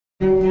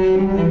Ladies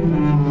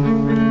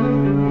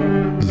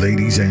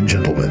and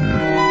gentlemen,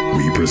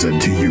 we present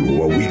to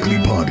you a weekly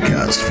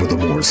podcast for the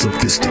more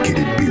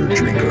sophisticated beer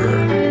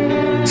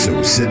drinker.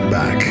 So sit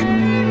back,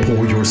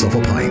 pour yourself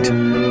a pint,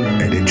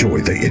 and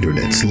enjoy the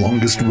internet's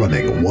longest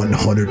running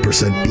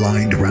 100%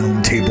 blind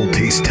roundtable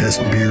taste test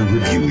beer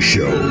review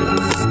show.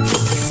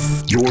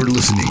 You're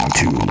listening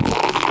to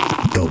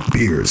The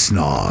Beer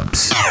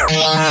Snobs.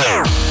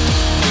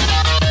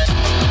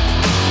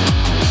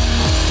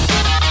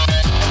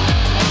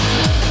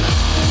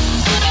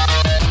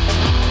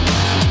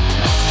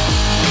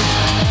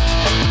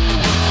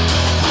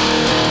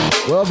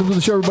 Welcome to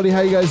the show, everybody.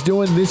 How you guys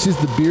doing? This is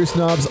the Beer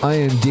Snobs. I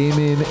am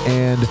Damon,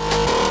 and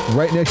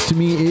right next to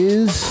me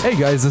is... Hey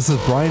guys, this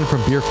is Brian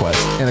from Beer Quest.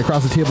 And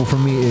across the table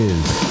from me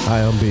is...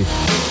 Hi, I'm B.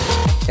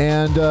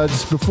 And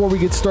just before we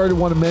get started, I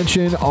want to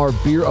mention our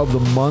Beer of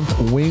the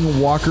Month, Wing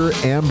Walker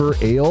Amber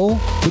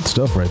Ale. Good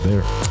stuff right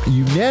there.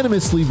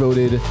 Unanimously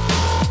voted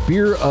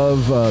Beer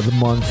of the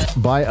Month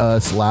by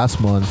us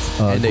last month.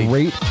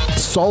 Great,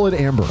 solid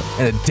amber.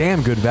 And a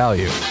damn good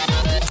value.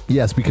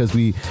 Yes, because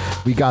we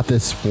got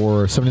this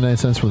for 79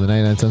 cents from the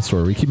 99-cent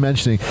store. We keep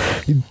mentioning,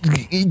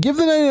 give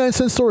the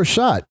 99-cent store a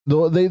shot.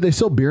 They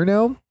sell beer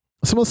now.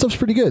 Some of the stuff's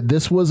pretty good.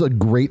 This was a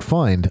great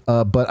find.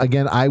 But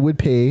again, I would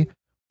pay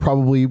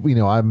probably,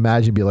 I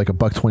imagine it'd be like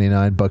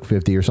 $1.29,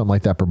 $1.50 or something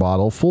like that per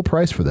bottle. Full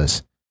price for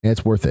this. And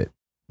it's worth it.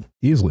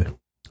 Easily.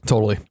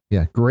 Totally.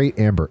 Yeah, great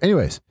amber.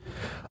 Anyways,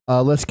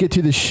 let's get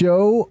to the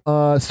show.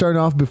 Starting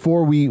off,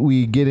 before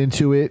we get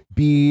into it,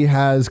 B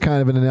has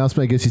kind of an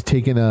announcement. I guess he's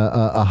taking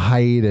a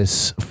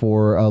hiatus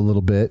for a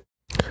little bit.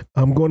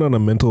 I'm going on a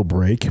mental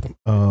break.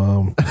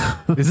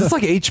 Is this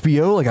like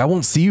HBO? Like I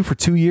won't see you for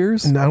 2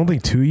 years? No, I don't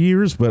think 2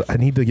 years, but I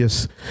need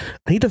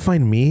to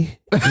find me,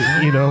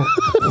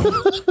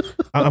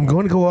 I'm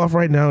going to go off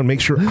right now and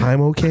make sure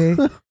I'm okay.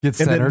 Get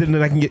centered. And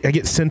then I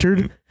get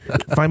centered,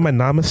 find my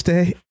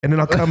namaste, and then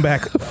I'll come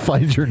back.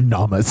 Find your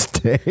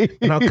namaste.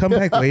 And I'll come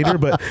back later,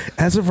 but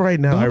as of right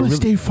now,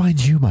 Namaste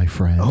finds you, my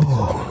friend.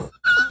 Oh,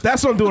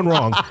 that's what I'm doing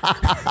wrong.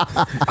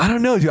 I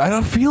don't know, dude. I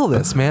don't feel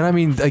this, man. I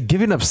mean,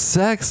 giving up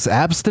sex,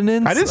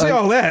 abstinence. I didn't say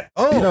all that.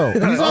 No,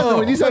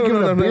 he's not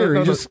giving up beer.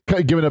 He's just kind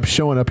of giving up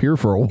showing up here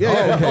for a while.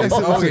 Yeah, okay,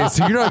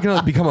 so you're not going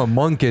to become a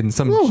monk in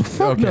some... Oh,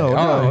 fuck okay.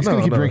 No, he's going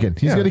to keep drinking.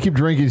 He's going to keep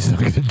drinking. He's not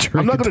going to drink.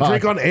 I'm not going to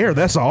drink on air.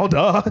 That's all,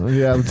 duh.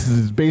 Yeah,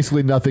 it's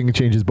basically nothing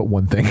changes but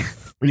one thing.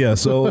 Yeah,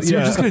 so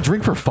you're just going to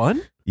drink for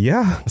fun?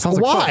 Yeah. Sounds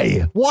like why?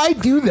 Fun. Why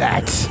do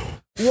that?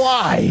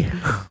 Why?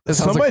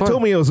 Somebody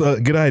told me it was a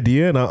good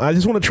idea, and I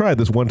just want to try it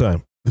this one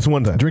time.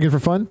 Drinking for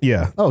fun?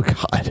 Yeah. Oh,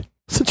 God.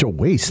 Such a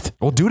waste.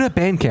 Well, do it at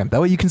band camp.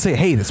 That way you can say,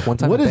 hey, this one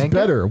time What is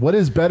better? What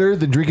is better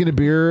than drinking a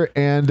beer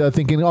and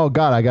thinking, oh,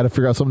 God, I got to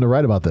figure out something to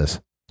write about this?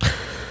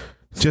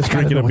 Just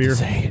drinking a beer.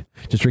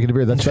 Just drinking a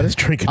beer. That's better.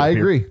 Drinking a beer. I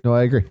agree. No,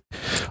 I agree.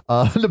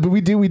 No, but we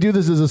do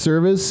this as a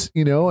service,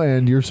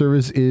 and your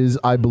service is,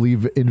 I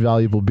believe,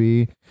 invaluable,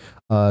 B.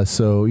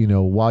 So,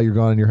 while you're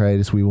gone on your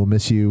hiatus, we will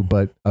miss you.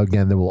 But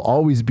again, there will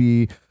always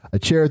be a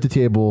chair at the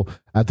table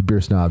at the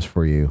Beer Snobs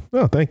for you.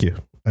 Oh, thank you.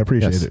 I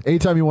appreciate it.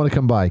 Anytime you want to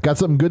come by. Got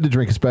something good to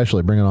drink,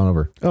 especially. Bring it on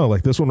over. Oh,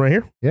 like this one right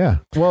here? Yeah.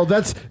 Well,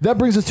 that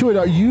brings us to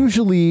it.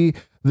 Usually,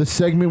 the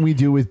segment we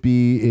do with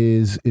B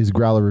is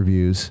growler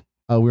reviews.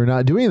 We're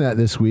not doing that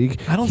this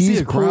week. I don't see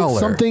a growler. He's pulled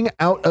something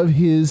out of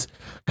his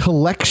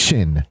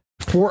collection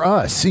for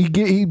us.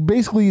 He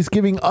basically is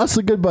giving us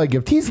a goodbye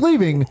gift. He's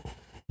leaving.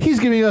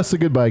 He's giving us a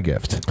goodbye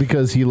gift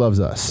because he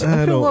loves us.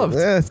 I don't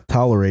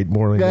tolerate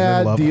more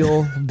than love.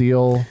 Deal.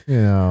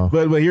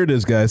 But here it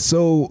is, guys.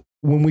 So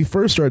when we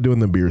first started doing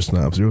the Beer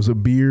Snobs, there was a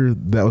beer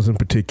that was in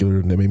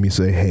particular that made me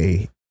say,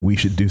 hey, we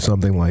should do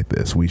something like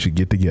this. We should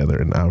get together.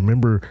 And I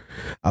remember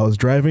I was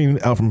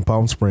driving out from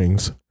Palm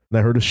Springs, and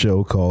I heard a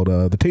show called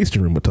The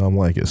Tasting Room with Tom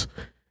Likas.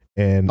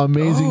 And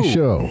amazing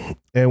show.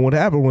 And what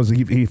happened was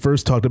he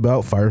first talked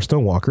about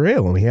Firestone Walker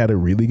Ale, and he had a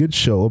really good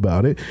show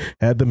about it.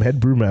 Had the head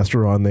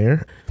brewmaster on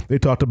there. They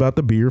talked about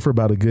the beer for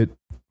about a good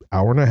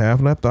hour and a half,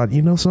 and I thought,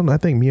 something, I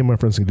think me and my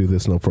friends can do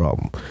this, no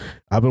problem.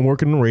 I've been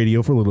working in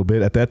radio for a little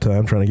bit at that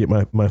time, trying to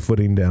get my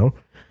footing down.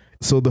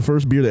 So the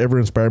first beer that ever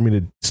inspired me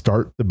to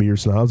start the Beer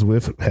Snobs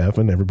with Hef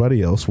and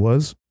everybody else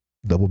was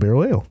Double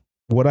Barrel Ale.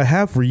 What I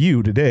have for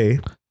you today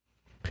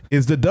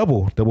is the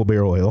double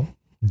barrel ale.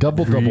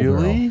 Double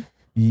barrel.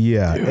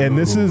 Yeah, and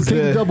this is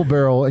the double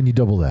barrel, and you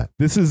double that.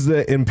 This is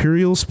the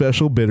Imperial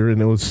Special Bitter,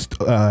 and it was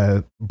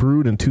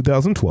brewed in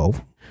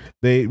 2012.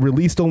 They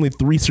released only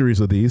 3 series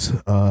of these.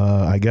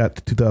 I got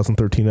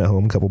 2013 at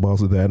home, a couple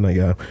bottles of that, and I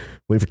got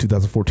wait for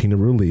 2014 to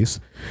release.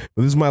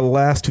 But this is my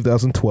last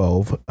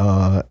 2012,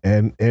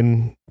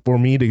 and for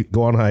me to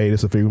go on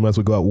hiatus, I figured we might as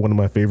well go out with one of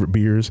my favorite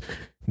beers,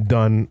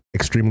 done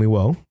extremely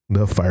well,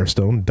 the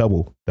Firestone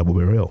Double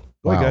Barrel Ale.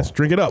 Go ahead, guys,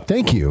 drink it up.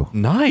 Thank you.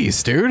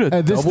 Nice, dude.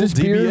 Double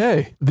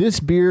DBA. This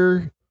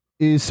beer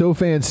is so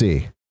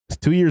fancy. It's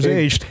 2 years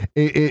aged.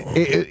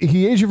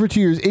 He aged it for 2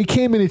 years. It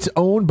came in its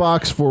own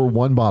box for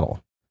 1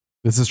 bottle.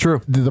 This is true.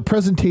 The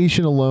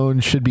presentation alone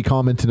should be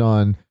commented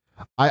on.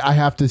 I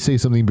have to say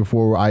something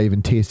before I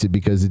even taste it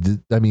because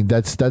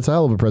that's a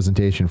hell of a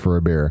presentation for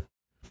a beer.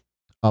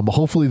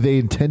 Hopefully they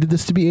intended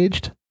this to be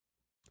aged.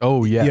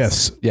 Oh, yes.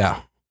 Yes.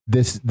 Yeah.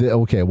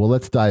 Okay, well,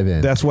 let's dive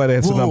in. That's why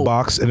it's in a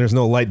box and there's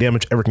no light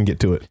damage ever can get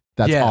to it.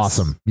 That's Yes.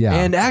 awesome. Yeah.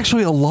 And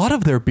actually, a lot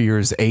of their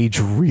beers age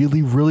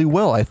really, really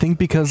well. I think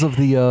because of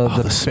the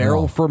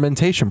barrel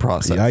fermentation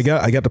process. Yeah,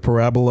 I got the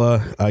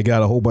parabola. I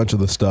got a whole bunch of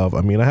the stuff.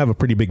 I mean, I have a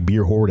pretty big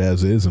beer hoard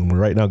as is, and we're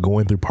right now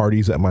going through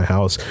parties at my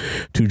house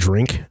to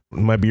drink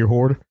my beer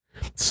hoard.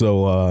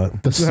 So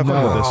the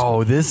smell.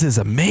 Oh, this is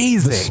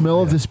amazing. The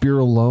smell of this beer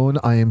alone,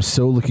 I am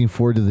so looking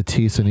forward to the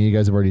taste. I know you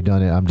guys have already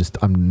done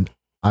it.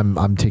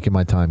 I'm taking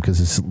my time because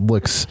this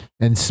looks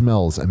and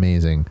smells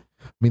amazing.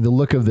 I mean, the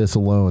look of this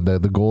alone, the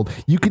gold,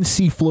 you can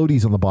see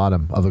floaties on the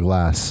bottom of the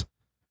glass.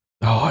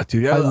 Oh,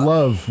 dude. I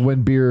love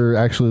when beer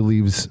actually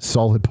leaves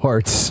solid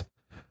parts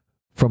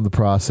from the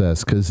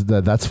process because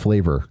that's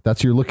flavor.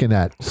 That's you're looking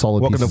at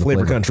solid Welcome pieces to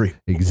flavor of flavor. country.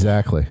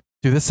 Exactly.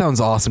 Dude, this sounds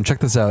awesome. Check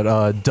this out.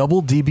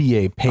 Double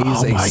DBA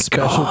pays a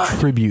special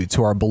tribute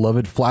to our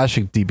beloved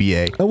Flashing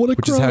DBA,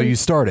 which is how you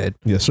started.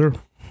 Yes, sir.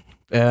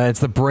 It's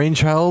the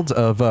brainchild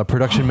of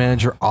production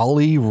manager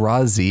Ali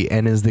Razi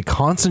and is the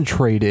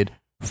concentrated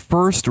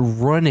first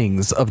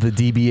runnings of the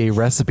DBA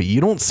recipe.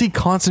 You don't see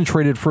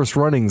concentrated first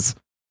runnings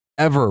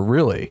ever,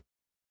 really.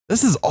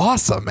 This is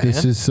awesome, man.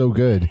 This is so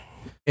good.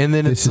 And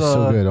then This is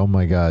so good. Oh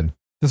my God.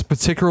 This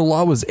particular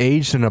lot was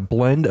aged in a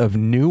blend of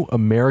new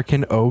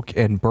American oak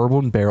and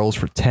bourbon barrels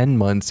for 10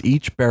 months.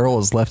 Each barrel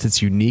has left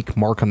its unique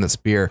mark on this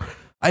beer.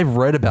 I've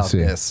read about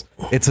this.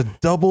 It's a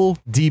double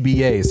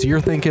DBA. So you're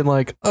thinking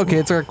like, okay,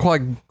 it's a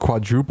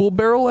quadruple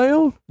barrel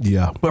ale?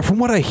 Yeah. But from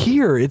what I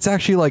hear, it's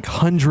actually like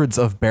hundreds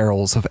of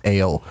barrels of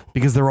ale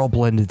because they're all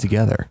blended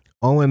together.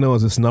 All I know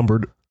is it's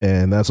numbered,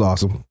 and that's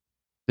awesome.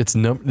 It's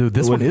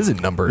this one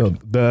isn't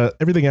numbered. No,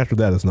 everything after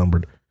that is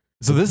numbered.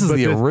 So this is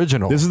the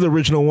original. This is the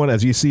original one.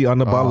 As you see on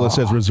the bottle, it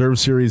says Reserve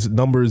Series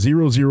number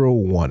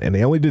 001. And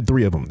they only did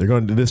 3 of them. They're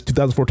going to this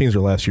 2014 is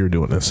their last year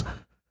doing this.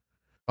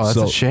 Oh, that's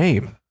a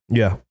shame.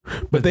 Yeah.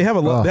 But they have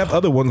a lot. They have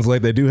other ones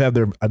like they do have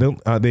their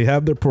they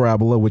have their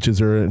Parabola, which is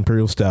their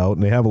Imperial Stout,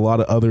 and they have a lot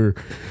of other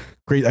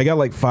great. I got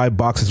like 5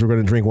 boxes. We're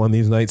going to drink one of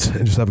these nights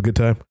and just have a good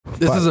time.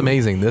 This is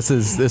amazing. This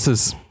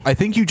is I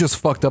think you just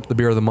fucked up the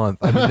beer of the month.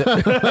 I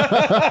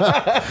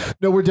mean,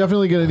 No, we're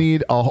definitely going to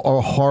need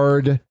a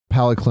hard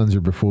palate cleanser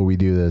before we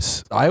do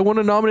this. I want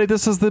to nominate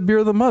this as the beer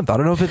of the month. I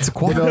don't know if it's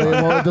Well,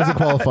 it doesn't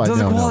qualify. It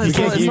doesn't qualify.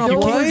 It's not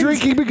blind.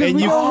 drinking because And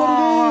we you- know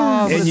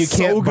what it is. And you it's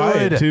can't so buy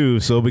good. it too.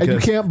 So And you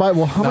because can't buy.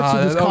 Well, how much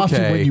did this cost you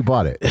okay. when you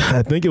bought it?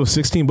 I think it was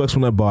 $16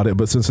 when I bought it,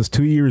 but since it's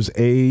 2 years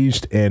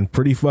aged and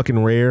pretty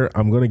fucking rare,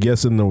 I'm going to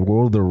guess in the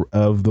world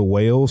of the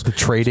whales, The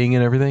trading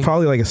and everything.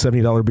 probably like a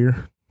 $70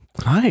 beer.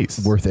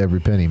 Nice. Worth every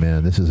penny,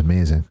 man. This is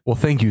amazing. Well,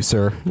 thank you,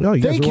 sir. No,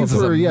 you Thank you This is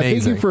thank you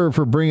amazing.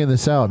 for bringing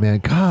this out, man.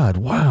 God,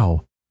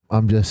 wow.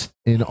 I'm just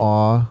in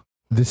awe.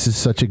 This is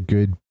such a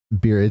good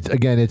beer. It's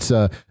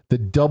the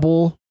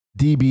double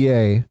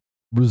DBA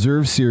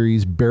Reserve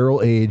Series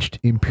barrel aged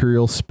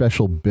Imperial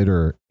Special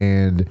Bitter,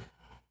 and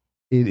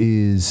it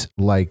is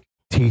like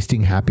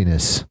tasting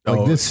happiness.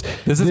 Like this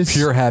is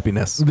pure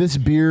happiness. This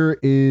beer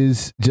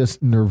is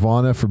just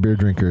nirvana for beer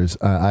drinkers.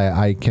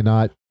 I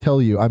cannot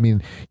tell you. I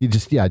mean, you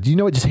just do you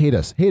know what? Just hate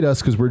us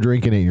because we're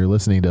drinking it. And you're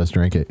listening to us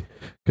drink it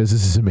because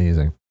this is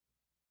amazing.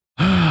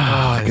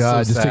 It's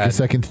God, so just take a sad.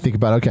 second to think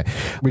about it. Okay,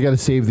 we got to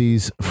save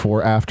these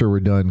for after we're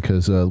done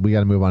because we got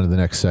to move on to the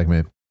next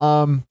segment.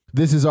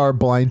 This is our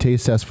blind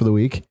taste test for the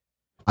week.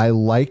 I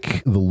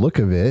like the look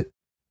of it.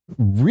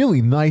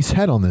 Really nice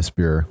head on this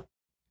beer.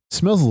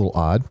 Smells a little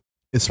odd.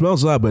 It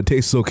smells odd, but it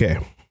tastes okay.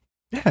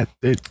 Yeah,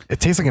 it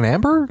tastes like an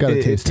amber. Got to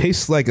It taste.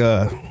 tastes like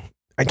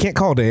I can't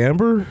call it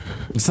amber.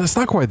 It's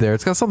not quite there.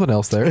 It's got something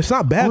else there. It's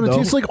not bad It though.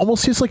 tastes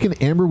almost tastes like an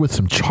amber with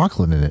some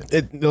chocolate in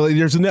it.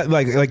 There's a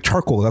like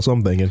charcoal. That's what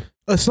I'm thinking.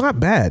 It's not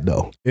bad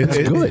though. It's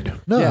good.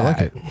 No, I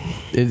like it.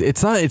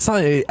 It's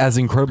not as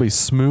incredibly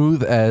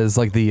smooth as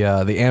like the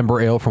amber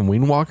ale from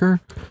Weenwalker,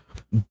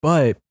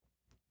 but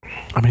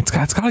I mean it's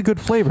got a good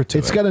flavor to it.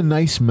 It's got a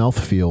nice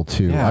mouthfeel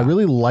too. Yeah. I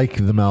really like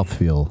the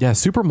mouthfeel. Yeah,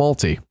 super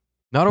malty.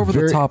 Not over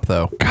the top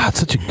though. God,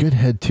 such a good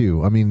head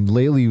too. I mean,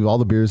 lately all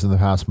the beers in the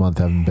past month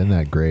haven't been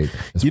that great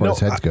as far as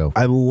heads go.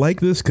 I like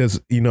this because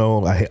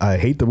I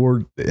hate the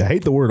word. I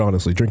hate the word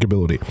honestly,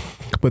 drinkability,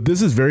 but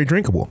this is very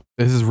drinkable.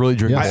 This is really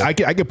drinkable. Yes.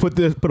 I could put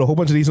a whole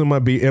bunch of these in my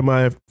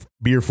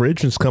beer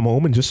fridge and just come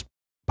home and just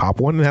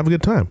pop one and have a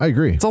good time. I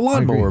agree. It's a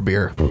lawnmower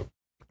beer.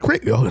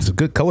 Great. Oh, it's a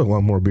good color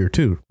lawnmower beer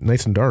too.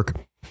 Nice and dark.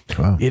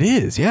 Wow. It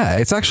is, yeah.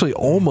 It's actually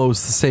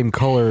almost the same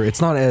color. It's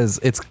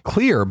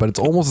clear, but it's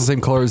almost the same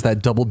color as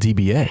that double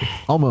DBA.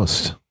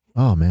 Almost.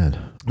 Oh man,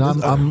 no,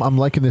 I'm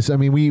liking this. I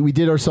mean, we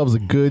did ourselves a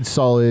good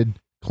solid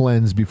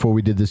cleanse before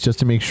we did this just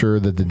to make sure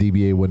that the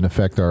DBA wouldn't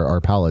affect our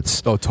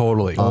palates. Oh,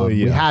 totally.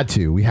 We had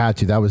to.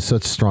 That was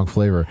such strong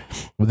flavor.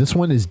 But this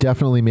one is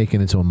definitely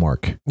making its own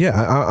mark. Yeah,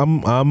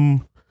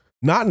 I'm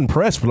not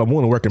impressed, but I'm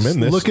willing to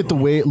recommend this. Look at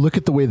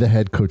the way the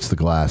head coats the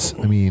glass.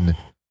 I mean,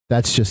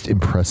 that's just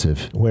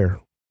impressive. Where?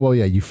 Well,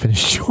 yeah, you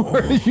finished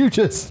your, you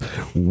just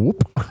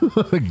whoop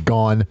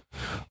gone.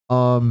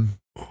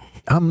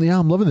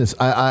 I'm loving this.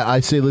 I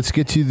say let's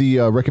get to the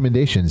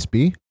recommendations.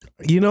 B.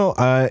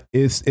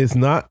 It's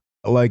not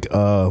like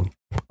a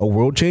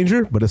world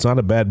changer, but it's not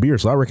a bad beer,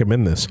 so I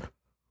recommend this.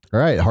 All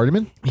right,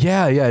 Hardiman.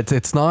 Yeah.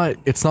 It's not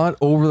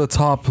over the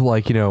top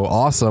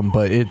awesome,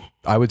 but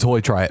I would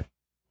totally try it.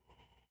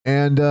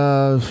 And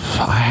I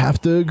have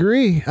to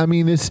agree. I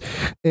mean,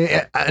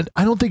 I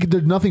don't think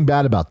there's nothing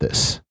bad about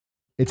this.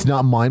 It's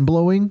not mind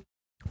blowing,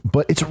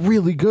 but it's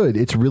really good.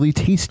 It's really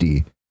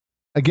tasty.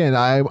 Again,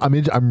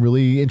 I'm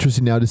really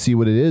interested now to see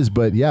what it is,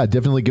 but yeah,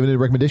 definitely giving it a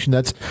recommendation.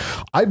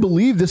 I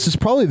believe this is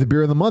probably the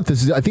beer of the month.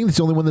 I think it's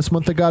the only one this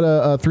month that got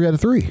a 3 out of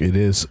 3. It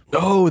is.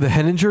 Oh, the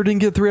Henninger didn't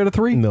get 3 out of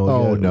 3?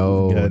 No.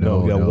 No.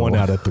 1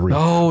 out of 3.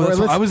 Oh, that's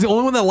I was the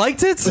only one that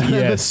liked it?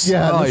 Yes.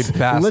 Let's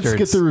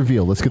get the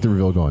reveal. Let's get the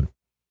reveal going.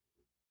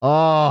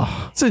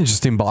 It's an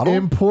interesting bottle.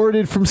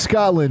 Imported from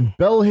Scotland,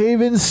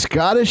 Belhaven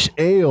Scottish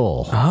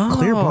Ale.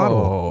 Clear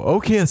bottle.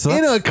 Okay, so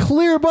In a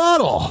clear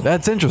bottle.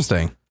 that's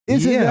interesting.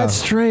 Isn't that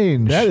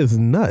strange? That is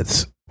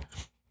nuts.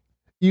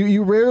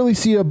 You rarely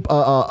see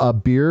a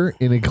beer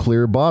in a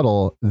clear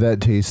bottle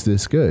that tastes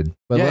this good.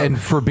 But Yeah, and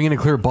for being in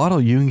a clear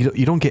bottle, you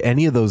don't get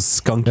any of those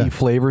skunky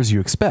flavors you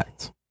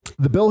expect.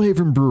 The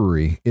Belhaven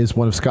Brewery is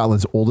one of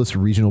Scotland's oldest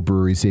regional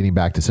breweries dating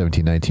back to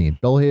 1719.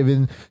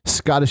 Belhaven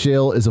Scottish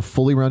Ale is a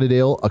fully rounded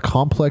ale, a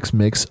complex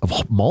mix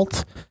of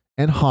malt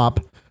and hop,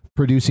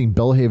 producing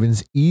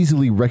Belhaven's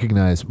easily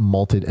recognized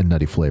malted and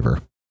nutty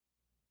flavor.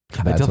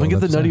 I definitely get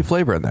the nutty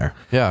flavor in there.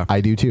 Yeah.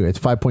 I do too. It's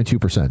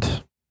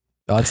 5.2%.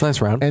 Oh, that's a nice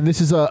round. And this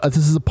is a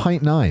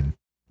pint 9.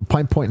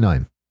 Pint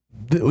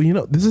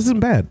 0.9. This isn't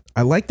bad.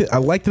 I liked it. I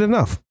liked it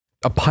enough.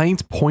 A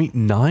pint 0.9?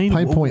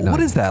 Pint 0.9. What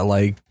is that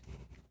like?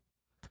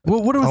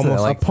 What was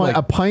that? Like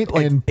a pint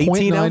like and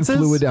 18 0.9 ounces?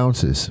 fluid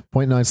ounces.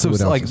 0.9 So fluid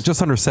it's ounces. like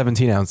just under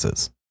 17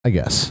 ounces. I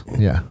guess.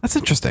 Yeah. That's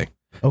interesting.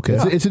 Okay.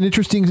 It's an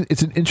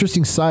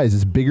interesting size.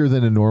 It's bigger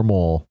than a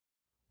normal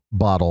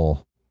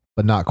bottle,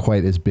 but not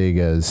quite as big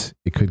as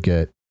it could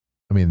get.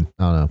 I mean,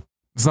 I don't know.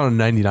 It's not a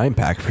 99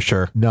 pack for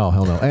sure. No,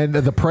 hell no. And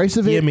the price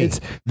of it,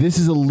 this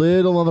is a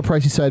little on the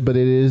pricey side, but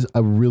it is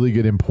a really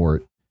good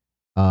import.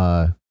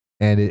 And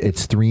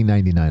it's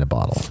 $3.99 a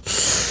bottle.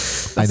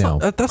 I know.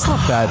 That's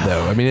not bad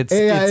though. I mean,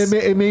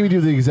 it made me do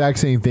the exact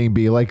same thing.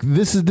 Be like,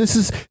 this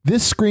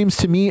screams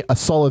to me a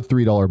solid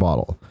 $3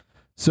 bottle.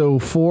 So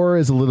 4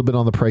 is a little bit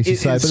on the pricey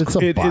side,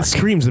 but it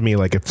screams to me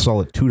like a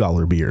solid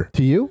 $2 beer.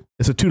 To you?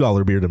 It's a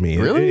 $2 beer to me.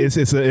 Really? It's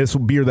a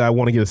beer that I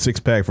want to get a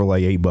 6-pack for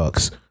like $8.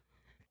 But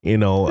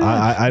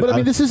I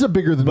mean, this is a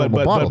bigger than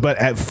normal bottle. But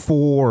at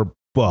 $4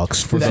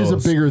 for this is a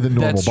bigger than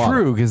normal That's bottle.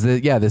 true because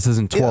this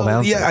isn't 12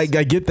 ounces. Yeah, I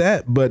get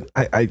that, but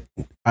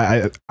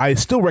I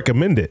still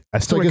recommend it. I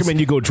still recommend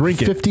you go drink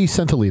 50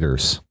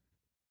 centiliters.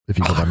 If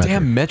you go by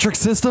metric. Metric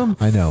system.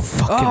 I know.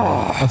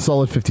 A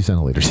solid 50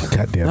 centiliters.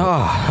 God damn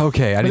it.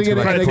 Okay. I need to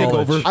take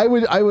over. I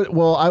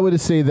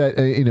would say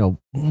that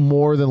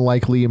more than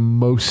likely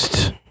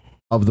most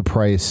of the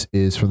price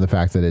is from the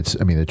fact that it's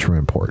a true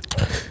import.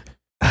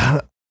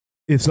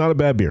 It's not a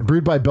bad beer.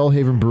 Brewed by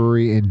Belhaven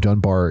Brewery in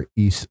Dunbar,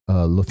 East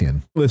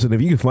Lothian. Listen,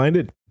 if you can find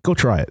it, go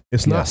try it.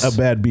 It's not a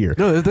bad beer.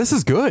 No, this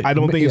is good. I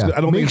don't think it's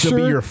going to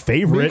be your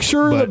favorite. Make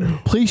sure the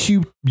place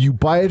you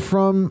buy it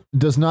from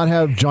does not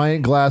have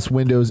giant glass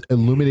windows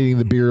illuminating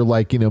the beer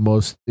like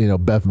most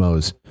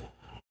Bevmos.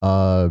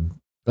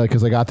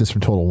 Because I got this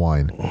from Total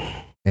Wine.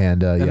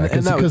 And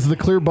because the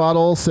clear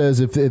bottle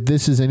says if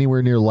this is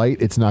anywhere near light,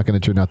 it's not going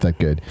to turn out that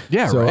good.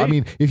 Yeah, so right? I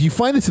mean, if you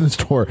find this in the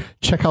store,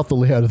 check out the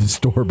layout of the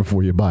store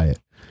before you buy it.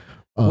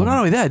 Well, not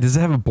only that, does it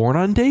have a born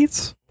on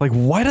date? Like,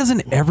 why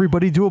doesn't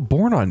everybody do a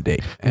born on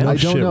date? And I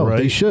don't know. Right?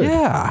 They should.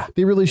 Yeah,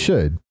 they really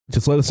should.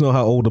 Just let us know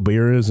how old a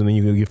beer is, and then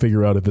you can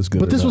figure out if it's good.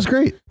 But this was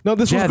great. No,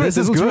 this was great.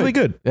 This was really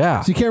good.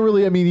 Yeah. So you can't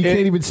really. You can't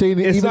even say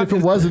even if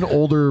it was an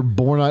older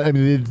born on.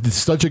 It's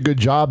such a good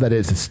job that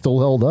it's still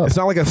held up. It's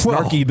not like a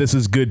snarky. This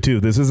is good too.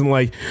 This isn't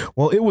like,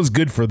 well, it was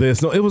good for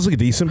this. No, it was a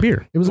decent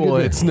beer. It was. A good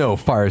beer. It's no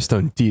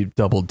Firestone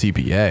double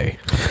DBA.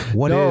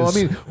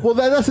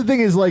 That's the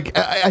thing is like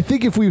I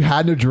think if we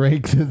hadn't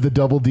drank the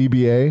double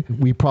DBA,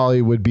 we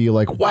probably would be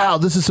like, wow,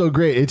 this is so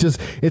great.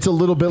 It's a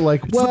little bit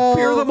like, it's the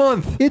beer of the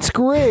month. It's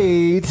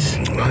great.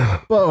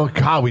 Oh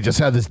God, we just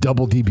had this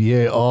double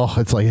DBA. Oh,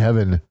 it's like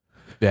heaven.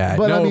 Yeah,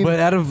 but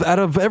out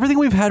of everything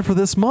we've had for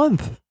this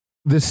month,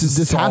 this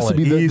has to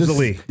be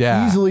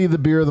easily the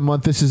beer of the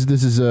month. This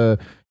is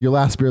your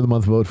last beer of the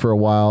month vote for a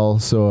while.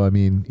 So I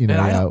mean,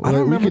 I don't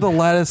remember the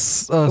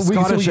last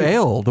Scottish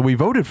ale that we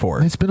voted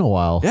for. It's been a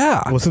while.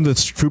 Yeah, wasn't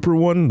this Trooper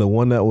one the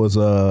one that was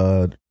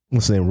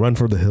what's the name? Run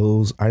for the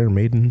Hills, Iron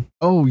Maiden.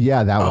 Oh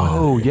yeah, that one.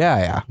 Oh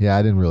yeah. Yeah,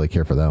 I didn't really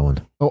care for that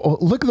one. Oh,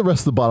 look at the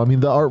rest of the bottle. I mean,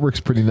 the artwork's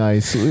pretty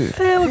nice.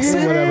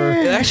 Whatever.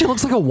 It actually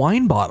looks like a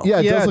wine bottle. Yeah,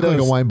 it does look like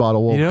a wine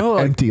bottle. Well,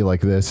 empty like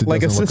this. It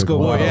like a Cisco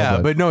bottle.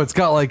 Yeah, but no, it's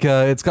got like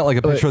a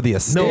picture of the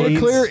estate. No, in a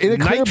clear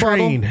Night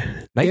Train.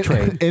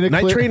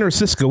 Night Train or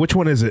Cisco? Which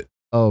one is it?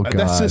 Oh God,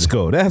 that's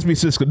Cisco. That has to be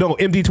Cisco. No,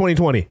 MD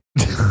 2020.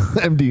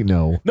 MD,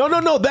 no.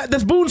 No.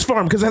 That's Boone's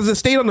Farm because it has a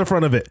state on the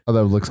front of it. Oh,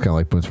 that looks kind of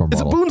like Boone's Farm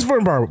It's bottle. a Boone's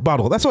Farm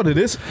bottle. That's what it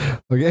is.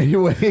 Okay,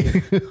 anyway,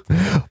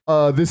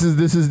 this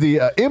is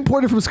the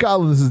imported from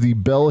Scotland. This is the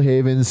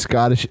Belhaven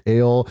Scottish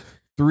Ale.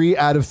 3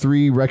 out of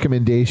 3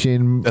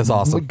 recommendation. That's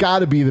awesome. Got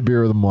to be the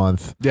beer of the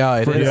month. Yeah,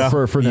 it is.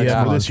 For next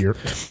month. For this year.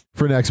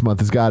 For next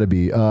month, it's got to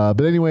be.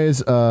 But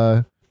anyways,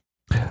 I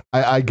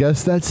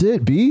guess that's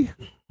it. B.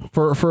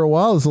 For a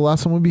while, this is the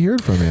last time we'll be hearing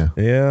from you.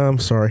 Yeah, I'm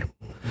sorry.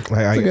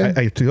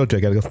 I told you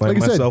I got to go find Like I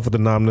said, myself with the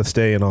nom to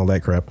stay and all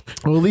that crap.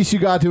 Well, at least you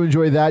got to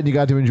enjoy that, and you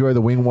got to enjoy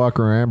the Wing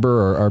Walker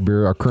Amber,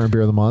 our current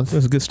beer of the month.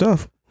 That's good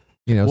stuff.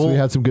 You know, so we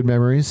had some good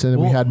memories, and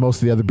then we had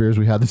most of the other beers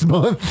we had this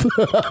month,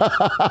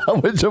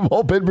 which have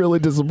all been really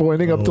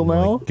disappointing up till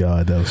now.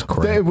 God, that was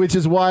crap. Which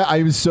is why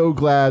I'm so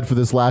glad for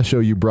this last show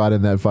you brought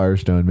in that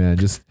Firestone, man.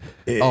 Just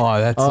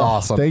that's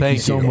awesome. Thank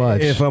you so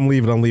much. If I'm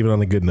leaving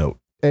on a good note.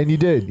 And you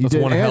did. That's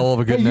one hell of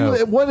a good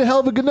note. One hell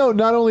of a good note.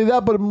 Not only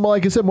that, but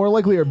like I said, more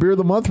likely our beer of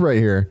the month right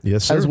here.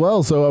 Yes, sir. As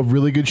well. So a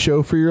really good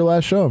show for your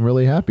last show. I'm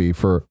really happy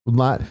for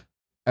not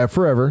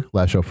forever.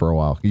 Last show for a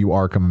while. You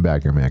are coming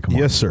back here, man. Come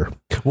on. Yes, sir.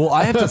 Well,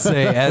 I have to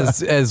say,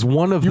 as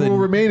one of you will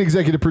remain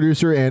executive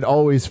producer and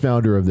always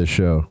founder of this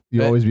show.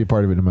 You'll always be a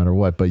part of it no matter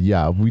what. But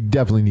yeah, we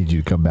definitely need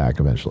you to come back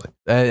eventually.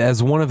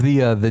 As one of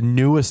the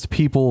newest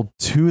people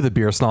to the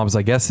Beer Snobs,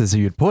 I guess as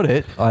you'd put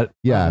it.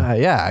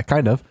 Yeah,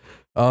 kind of.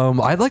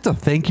 I'd like to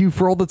thank you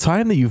for all the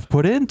time that you've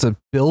put in to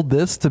build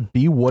this to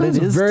be what it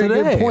is very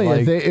today. Good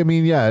point. Like, I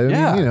mean,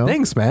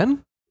 thanks,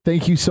 man.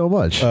 Thank you so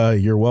much.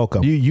 You're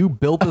welcome. You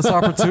built this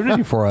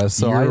opportunity for us,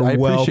 so I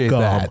appreciate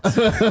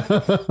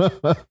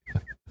that.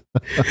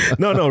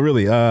 No,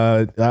 really.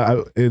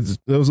 It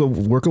was a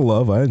work of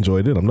love. I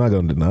enjoyed it. I'm not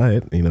going to deny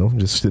it. You know,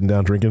 just sitting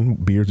down drinking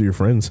beers with your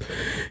friends.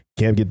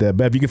 Can't get that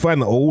bad. If you can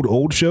find the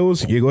old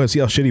shows, you go ahead and see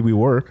how shitty we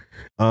were.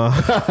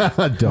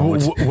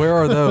 Don't. Where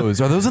are those?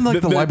 Are those in like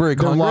the Library of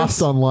They're Congress?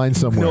 lost online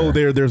somewhere. No,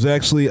 there's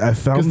actually I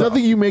found because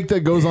nothing you make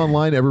that goes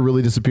online ever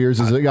really disappears.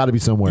 It got to be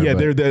somewhere.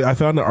 Yeah, I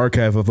found an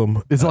archive of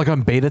them. Is it like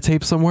on beta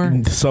tape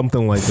somewhere?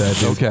 Something like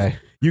that. Okay.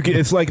 You can.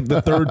 It's like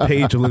the third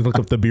page of look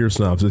up the Beer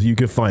Snobs. You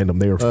can find them.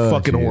 They were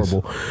fucking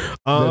horrible.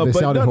 They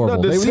sounded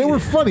horrible. They were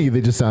funny.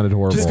 They just sounded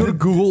horrible. Just go to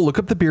Google, look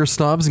up the Beer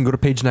Snobs, and go to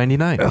page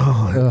 99.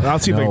 I'll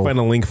see if I can find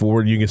a link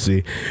for it. You can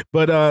see.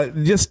 But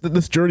just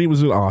this journey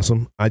was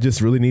awesome. I just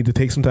really need to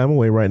take some time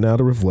away right now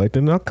to reflect,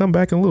 and I'll come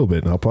back in a little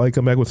bit. And I'll probably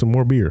come back with some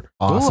more beer.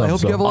 Awesome. Cool. I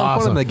hope you have a lot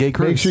of fun on that gay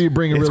cruise. Make sure you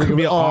bring a It's really gonna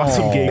be an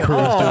awesome gay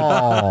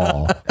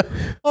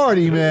cruise.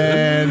 Artie,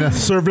 man,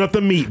 serving up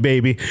the meat,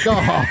 baby.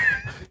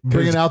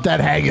 Bringing out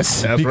that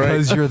haggis. That's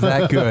because right. you're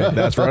that good.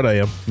 That's right, I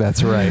am.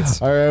 That's right.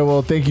 All right.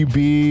 Well, thank you,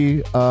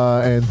 B,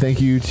 and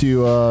thank you to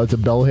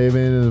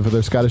Belhaven for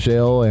their Scottish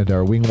Ale and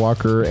our Wing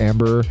Walker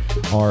Amber,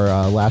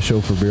 our last show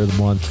for Beer of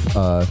the Month.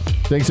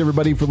 Thanks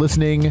everybody for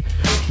listening.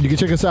 You can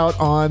check us out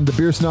on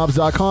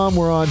thebeersnobs.com.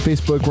 We're on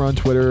Facebook. We're on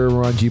Twitter.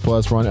 We're on G+. We're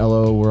on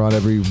LO. We're on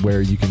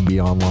everywhere you can be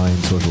online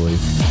socially.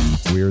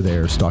 We're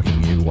there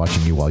stalking you,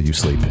 watching you while you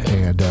sleep.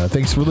 And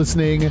thanks for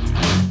listening.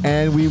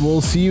 And we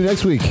will see you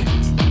next week.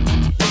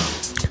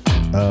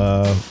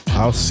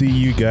 I'll see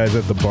you guys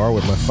at the bar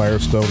with my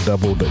Firestone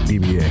double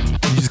DBA.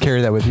 You just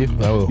carry that with you?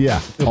 I will.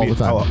 Yeah, all the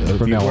time.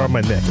 It'll be around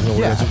my neck.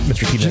 Yeah.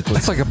 Mr. T necklace.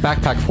 That's like a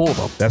backpack full of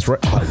them. That's right.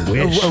 I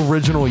wish.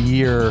 Original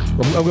year.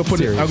 I'm gonna put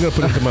it. I'm gonna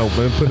put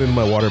it in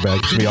my water bag.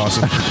 It's gonna be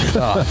awesome.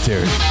 Oh,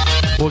 dude.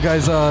 Well,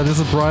 guys, this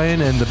is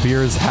Brian, and the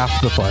beer is half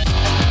the fun.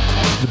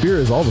 The beer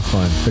is all the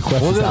fun. The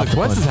quest is half the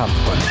fun. Is half the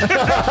fun.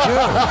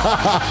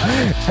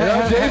 And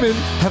I'm Damon.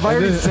 Have I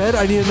already said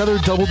I need another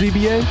double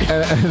DBA?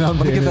 And I'm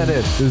Let me get Damon. that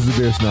in. This is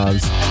the Beer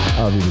Snobs.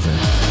 I'll be the same.